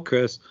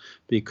focus,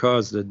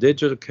 because the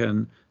digital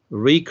can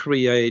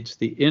recreate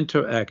the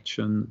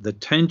interaction, the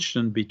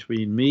tension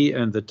between me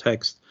and the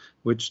text,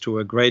 which to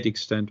a great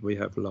extent we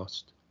have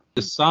lost.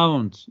 The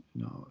sound,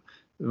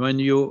 when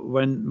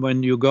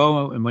you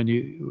go and when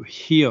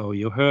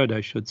you heard,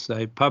 I should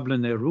say, Pablo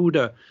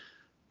Neruda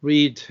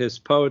read his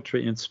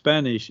poetry in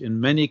Spanish, in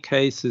many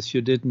cases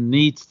you didn't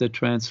need the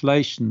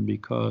translation,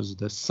 because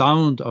the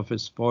sound of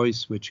his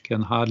voice, which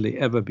can hardly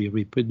ever be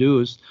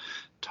reproduced,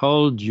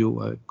 told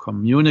you,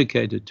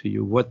 communicated to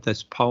you what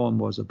this poem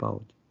was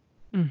about.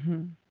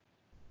 Mm-hmm.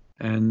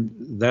 And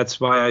that's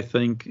why I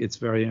think it's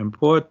very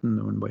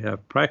important when we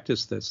have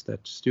practiced this,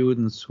 that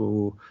students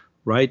who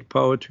write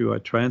poetry or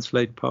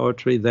translate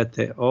poetry, that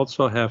they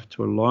also have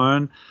to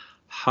learn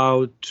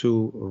how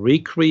to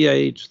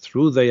recreate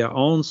through their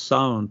own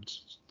sound,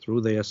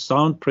 through their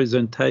sound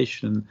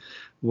presentation,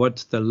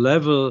 what the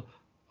level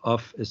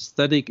of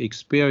aesthetic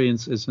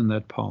experience is in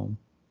that poem.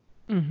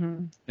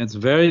 Mm-hmm. It's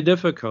very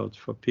difficult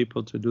for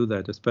people to do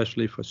that,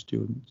 especially for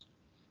students.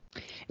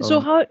 So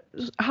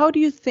how do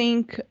you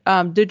think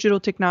digital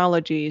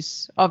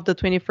technologies of the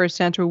 21st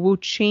century will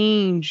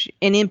change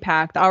and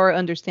impact our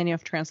understanding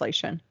of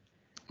translation?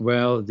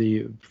 Well,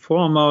 the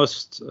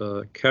foremost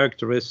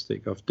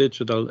characteristic of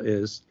digital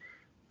is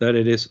that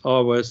it is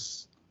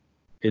always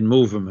in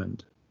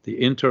movement,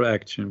 the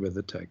interaction with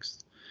the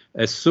text.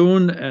 As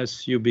soon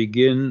as you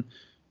begin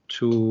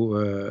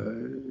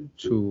to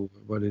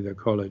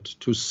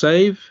to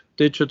save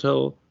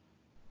digital,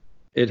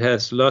 it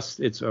has lost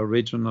its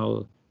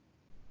original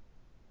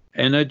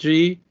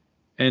energy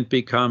and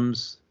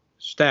becomes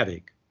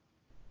static.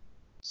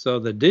 So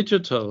the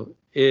digital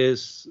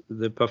is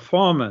the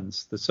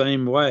performance, the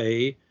same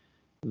way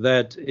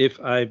that if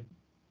I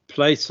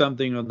play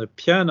something on the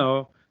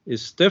piano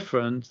is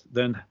different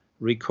than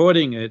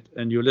recording it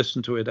and you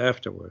listen to it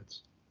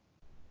afterwards.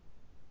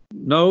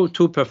 No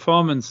two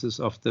performances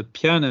of the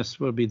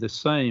pianist will be the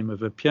same.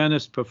 If a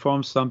pianist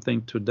performs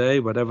something today,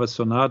 whatever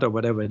sonata,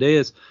 whatever it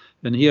is,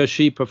 and he or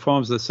she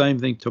performs the same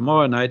thing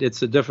tomorrow night,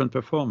 it's a different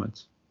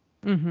performance.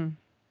 Mm-hmm.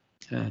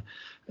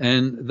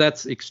 And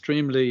that's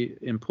extremely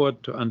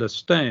important to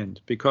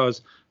understand,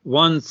 because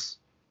once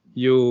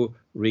you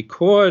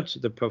record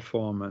the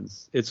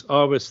performance, it's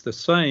always the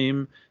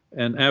same.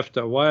 And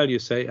after a while, you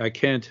say, I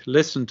can't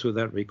listen to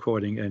that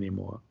recording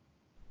anymore.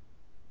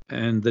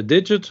 And the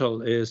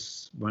digital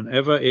is,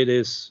 whenever it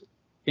is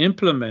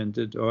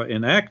implemented or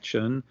in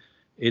action,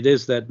 it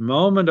is that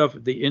moment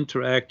of the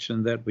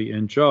interaction that we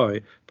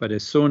enjoy. But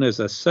as soon as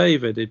I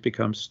save it, it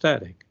becomes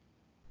static.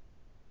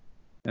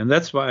 And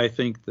that's why I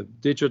think the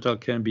digital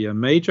can be a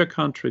major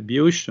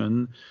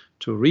contribution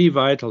to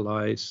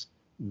revitalize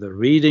the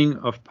reading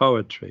of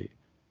poetry,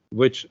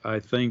 which I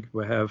think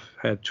we have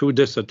had 2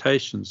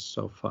 dissertations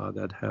so far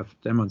that have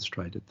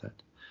demonstrated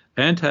that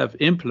and have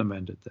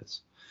implemented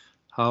this.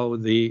 How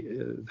the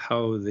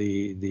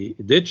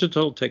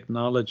digital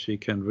technology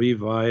can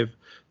revive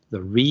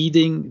the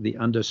reading, the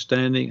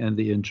understanding, and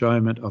the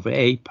enjoyment of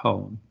a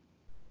poem.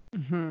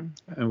 Mm-hmm.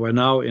 And we're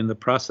now in the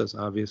process,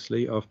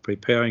 obviously, of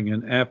preparing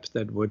an app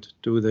that would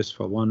do this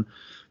for one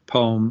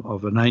poem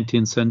of a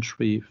 19th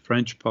century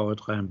French poet,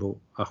 Rimbaud,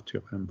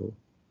 Arthur Rimbaud.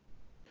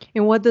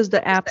 And what does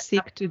the app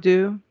seek to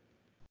do?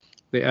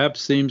 The app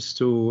seems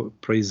to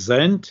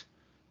present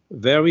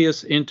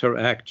various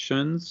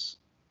interactions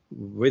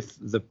with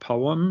the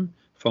poem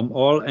from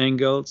all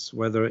angles,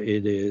 whether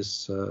it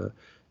is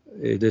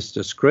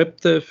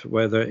descriptive,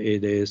 whether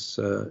it is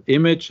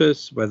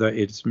images, whether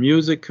it's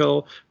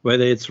musical,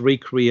 whether it's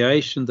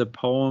recreation the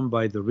poem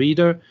by the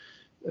reader,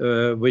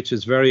 which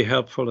is very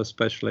helpful,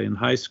 especially in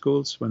high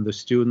schools, when the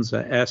students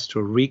are asked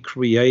to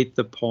recreate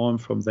the poem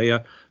from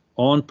their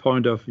own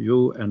point of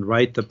view and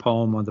write the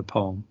poem on the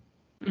poem.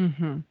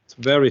 Mm-hmm. It's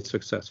very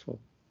successful.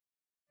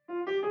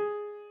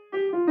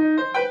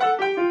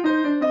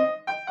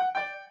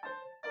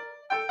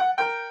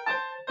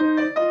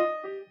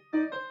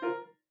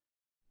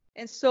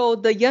 And so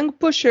the young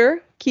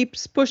pusher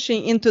keeps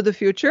pushing into the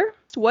future.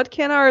 What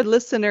can our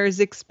listeners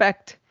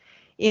expect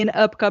in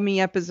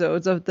upcoming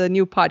episodes of the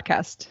new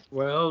podcast?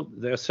 Well,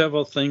 there are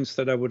several things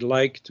that I would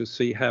like to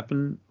see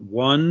happen.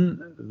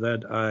 One,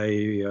 that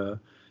I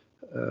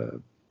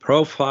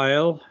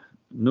profile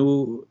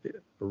new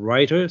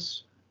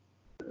writers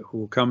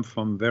who come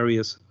from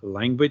various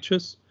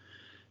languages,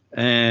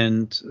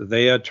 and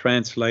they are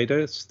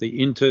translators.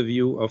 The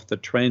interview of the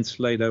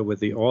translator with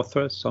the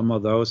author, some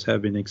of those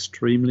have been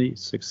extremely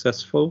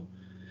successful.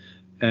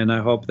 And I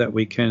hope that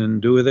we can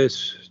do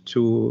this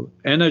to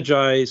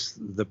energize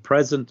the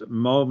present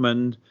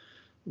moment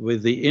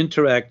with the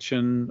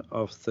interaction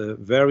of the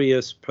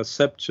various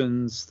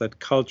perceptions that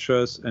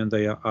cultures and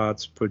their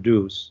arts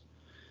produce.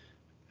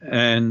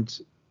 And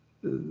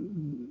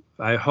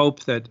I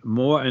hope that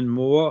more and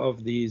more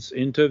of these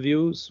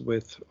interviews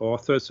with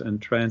authors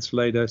and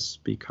translators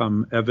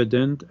become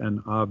evident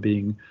and are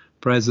being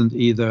present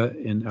either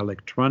in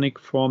electronic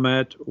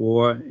format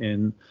or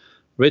in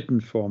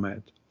written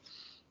format.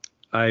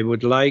 I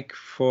would like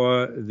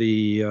for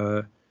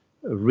the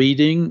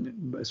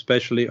reading,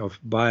 especially of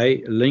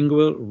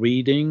bilingual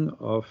reading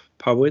of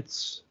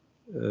poets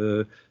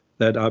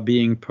that are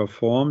being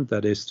performed,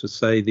 that is to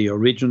say the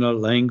original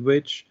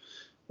language,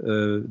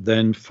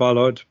 then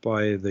followed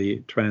by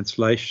the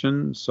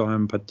translation. So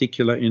I'm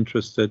particularly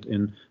interested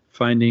in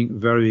finding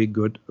very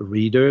good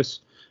readers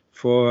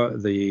for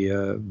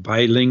the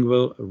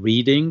bilingual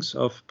readings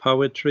of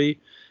poetry,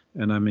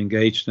 and I'm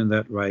engaged in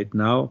that right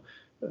now.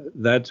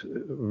 That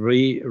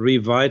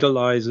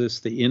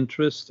revitalizes the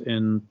interest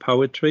in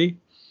poetry.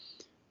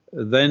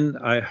 Then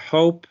I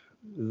hope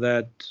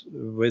that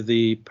with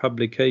the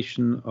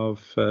publication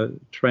of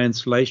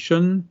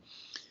translation,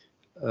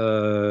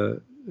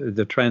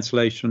 the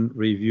translation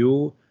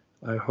review,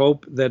 I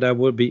hope that I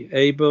will be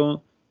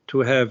able to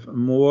have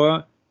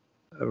more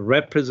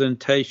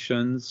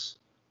representations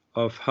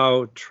of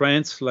how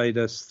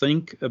translators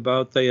think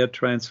about their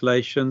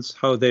translations,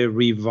 how they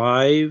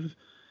revive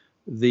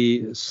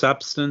the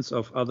substance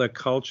of other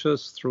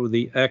cultures through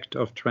the act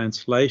of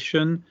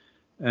translation.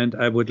 And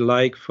I would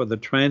like for the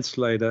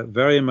translator,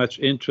 very much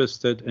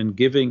interested in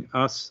giving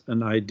us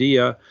an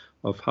idea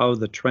of how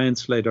the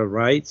translator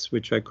writes,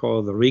 which I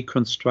call the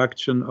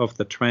reconstruction of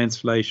the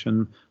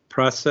translation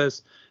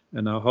process.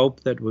 And I hope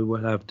that we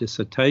will have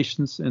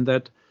dissertations in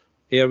that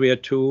area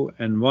too.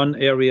 And one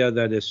area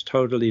that is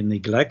totally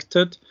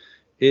neglected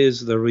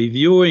is the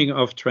reviewing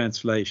of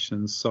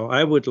translations. So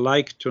I would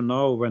like to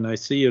know, when I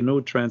see a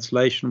new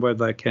translation,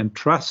 whether I can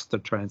trust the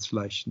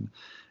translation.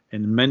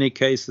 In many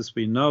cases,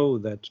 we know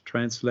that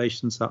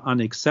translations are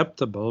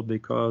unacceptable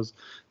because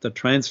the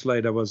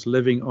translator was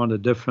living on a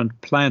different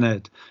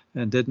planet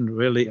and didn't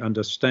really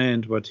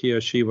understand what he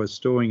or she was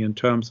doing in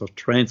terms of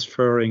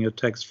transferring a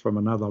text from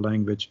another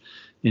language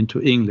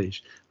into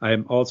English. I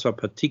am also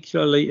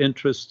particularly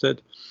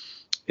interested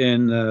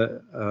in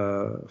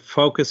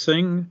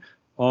focusing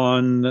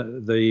on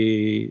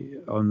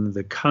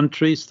the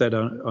countries that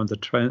are on the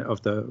trend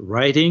of the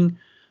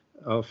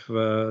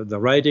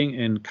writing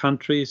in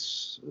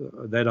countries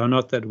that are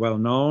not that well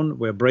known.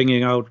 We're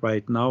bringing out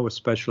right now a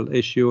special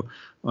issue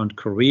on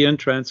Korean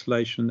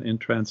translation in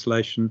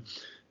translation.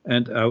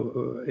 and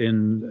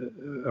in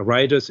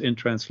writers in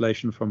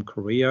translation from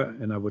Korea,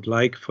 and I would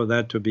like for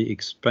that to be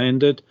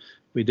expanded.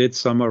 We did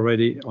some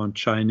already on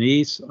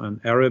Chinese,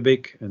 on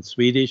Arabic, and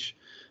Swedish.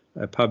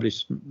 I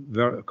published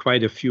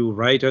quite a few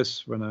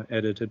writers when I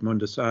edited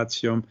Mundus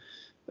Artium,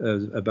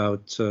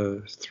 about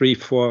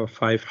 300, 400,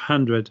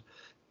 500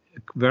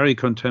 very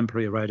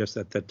contemporary writers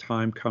at that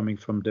time coming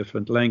from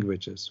different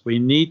languages. We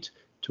need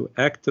to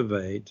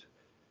activate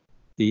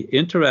the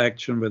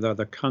interaction with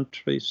other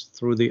countries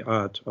through the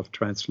art of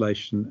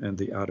translation and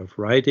the art of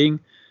writing,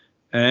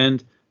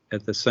 and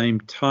at the same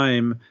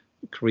time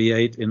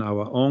create in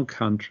our own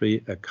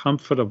country a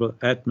comfortable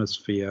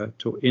atmosphere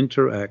to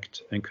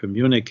interact and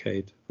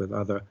communicate with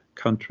other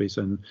countries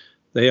and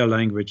their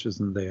languages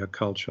and their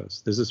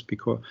cultures. This has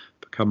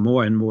become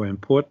more and more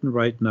important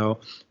right now,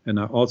 and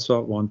I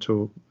also want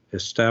to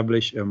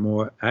establish a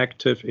more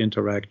active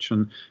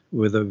interaction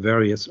with the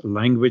various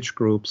language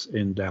groups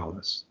in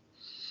Dallas.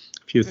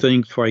 If you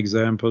think, for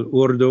example,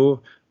 Urdu,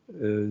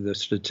 the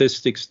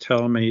statistics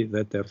tell me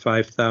that there are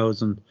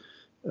 5,000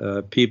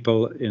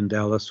 people in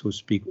Dallas who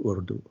speak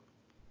Urdu.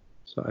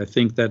 So I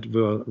think that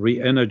will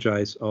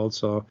re-energize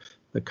also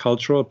the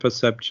cultural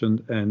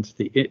perception and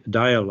the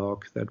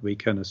dialogue that we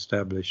can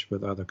establish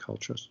with other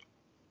cultures.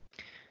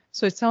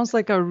 So it sounds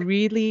like a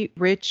really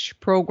rich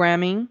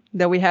programming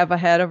that we have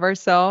ahead of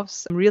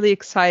ourselves, really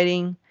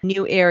exciting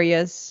new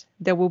areas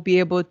that we'll be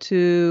able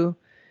to,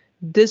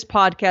 this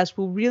podcast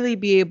will really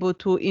be able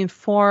to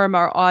inform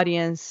our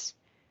audience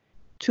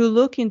to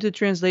look into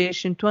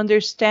translation, to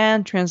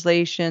understand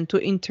translation, to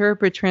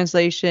interpret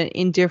translation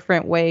in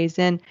different ways.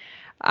 And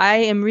I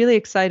am really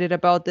excited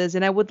about this.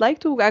 And I would like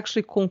to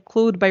actually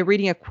conclude by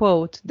reading a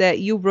quote that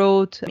you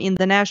wrote in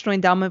the National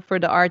Endowment for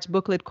the Arts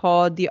booklet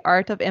called The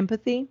Art of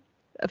Empathy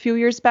a few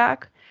years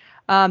back.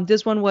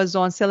 This one was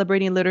on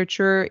celebrating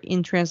literature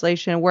in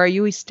translation, where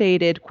you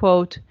stated,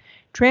 quote,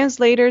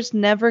 "Translators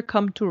never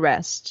come to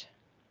rest.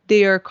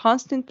 They are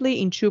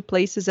constantly in two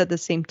places at the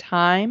same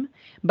time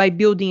by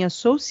building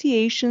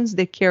associations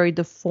that carry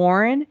the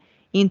foreign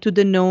into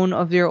the known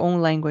of their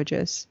own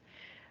languages."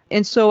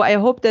 And so I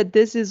hope that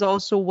this is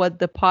also what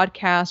the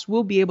podcast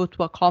will be able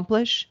to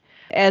accomplish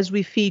as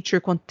we feature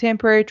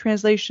contemporary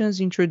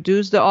translations,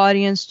 introduce the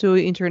audience to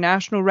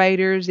international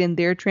writers and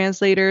their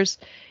translators,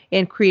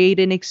 and create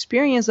an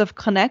experience of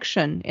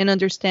connection and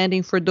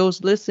understanding for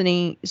those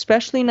listening,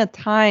 especially in a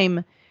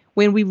time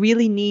when we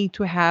really need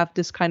to have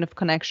this kind of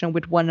connection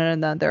with one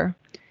another.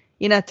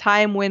 In a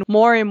time when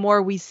more and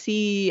more we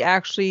see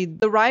actually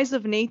the rise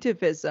of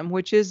nativism,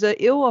 which is an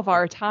ill of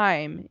our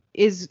time,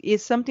 is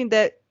something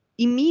that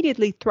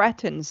immediately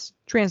threatens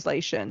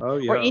translation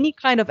or any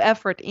kind of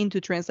effort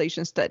into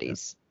translation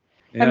studies.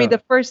 Yeah. I mean,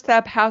 the first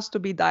step has to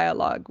be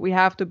dialogue. We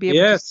have to be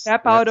able to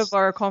step out of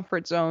our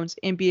comfort zones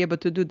and be able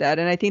to do that.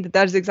 And I think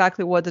that is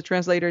exactly what the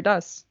translator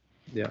does.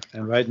 Yeah,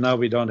 and right now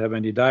we don't have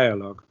any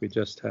dialogue. We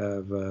just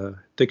have a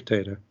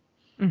dictator.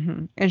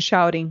 Mm-hmm. And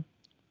shouting.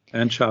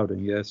 And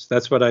shouting, yes.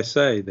 That's what I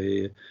say.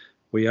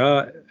 We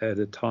are at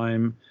a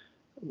time,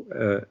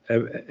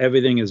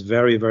 everything is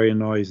very, very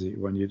noisy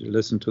when you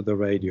listen to the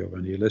radio,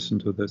 when you listen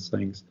to these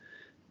things.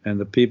 And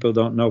the people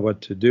don't know what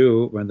to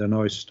do when the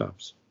noise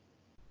stops.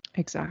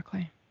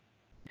 Exactly.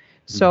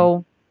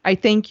 So I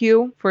thank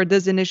you for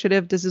this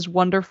initiative. This is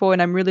wonderful,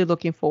 and I'm really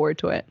looking forward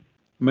to it.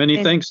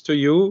 Many thanks to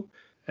you,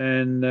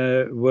 and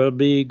we'll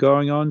be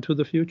going on to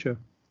the future.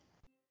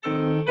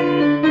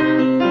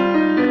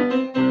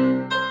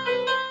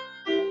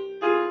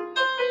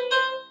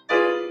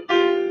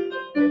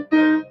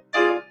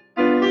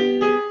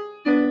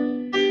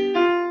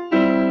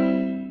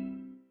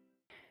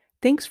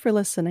 Thanks for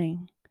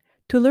listening.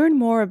 To learn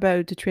more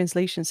about the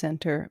Translation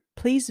Center,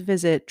 please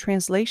visit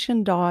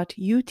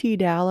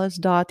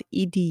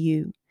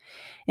translation.utdallas.edu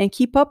and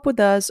keep up with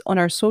us on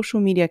our social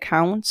media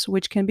accounts,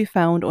 which can be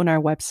found on our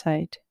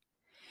website.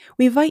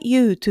 We invite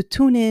you to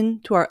tune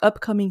in to our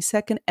upcoming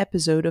second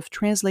episode of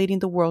Translating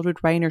the World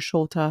with Rainer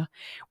Schulte,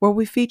 where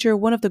we feature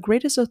one of the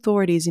greatest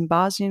authorities in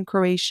Bosnian,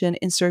 Croatian,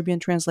 and Serbian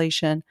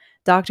translation,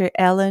 Dr.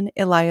 Alen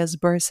Elias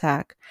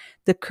Bursak,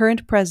 the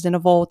current president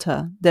of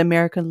ALTA, the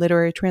American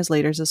Literary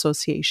Translators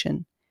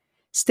Association.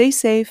 Stay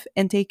safe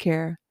and take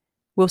care.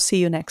 We'll see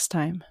you next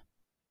time.